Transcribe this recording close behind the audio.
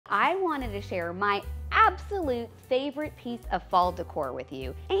I wanted to share my absolute favorite piece of fall decor with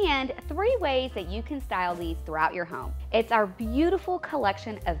you and 3 ways that you can style these throughout your home. It's our beautiful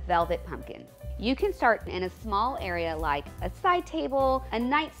collection of velvet pumpkins. You can start in a small area like a side table, a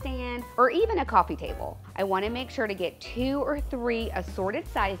nightstand, or even a coffee table. I want to make sure to get 2 or 3 assorted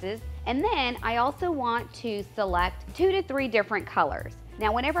sizes, and then I also want to select 2 to 3 different colors.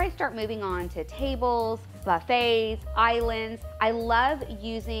 Now, whenever I start moving on to tables, buffets, islands, I love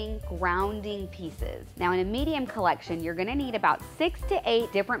using grounding pieces. Now, in a medium collection, you're gonna need about 6 to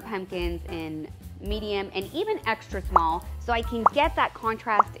 8 different pumpkins in medium and even extra small, so I can get that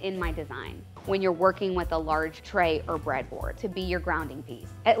contrast in my design when you're working with a large tray or breadboard to be your grounding piece.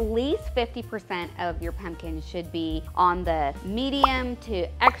 At least 50% of your pumpkins should be on the medium to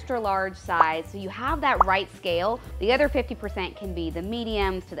extra large size, so you have that right scale. The other 50% can be the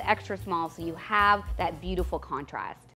mediums to the extra small, so you have that beautiful contrast.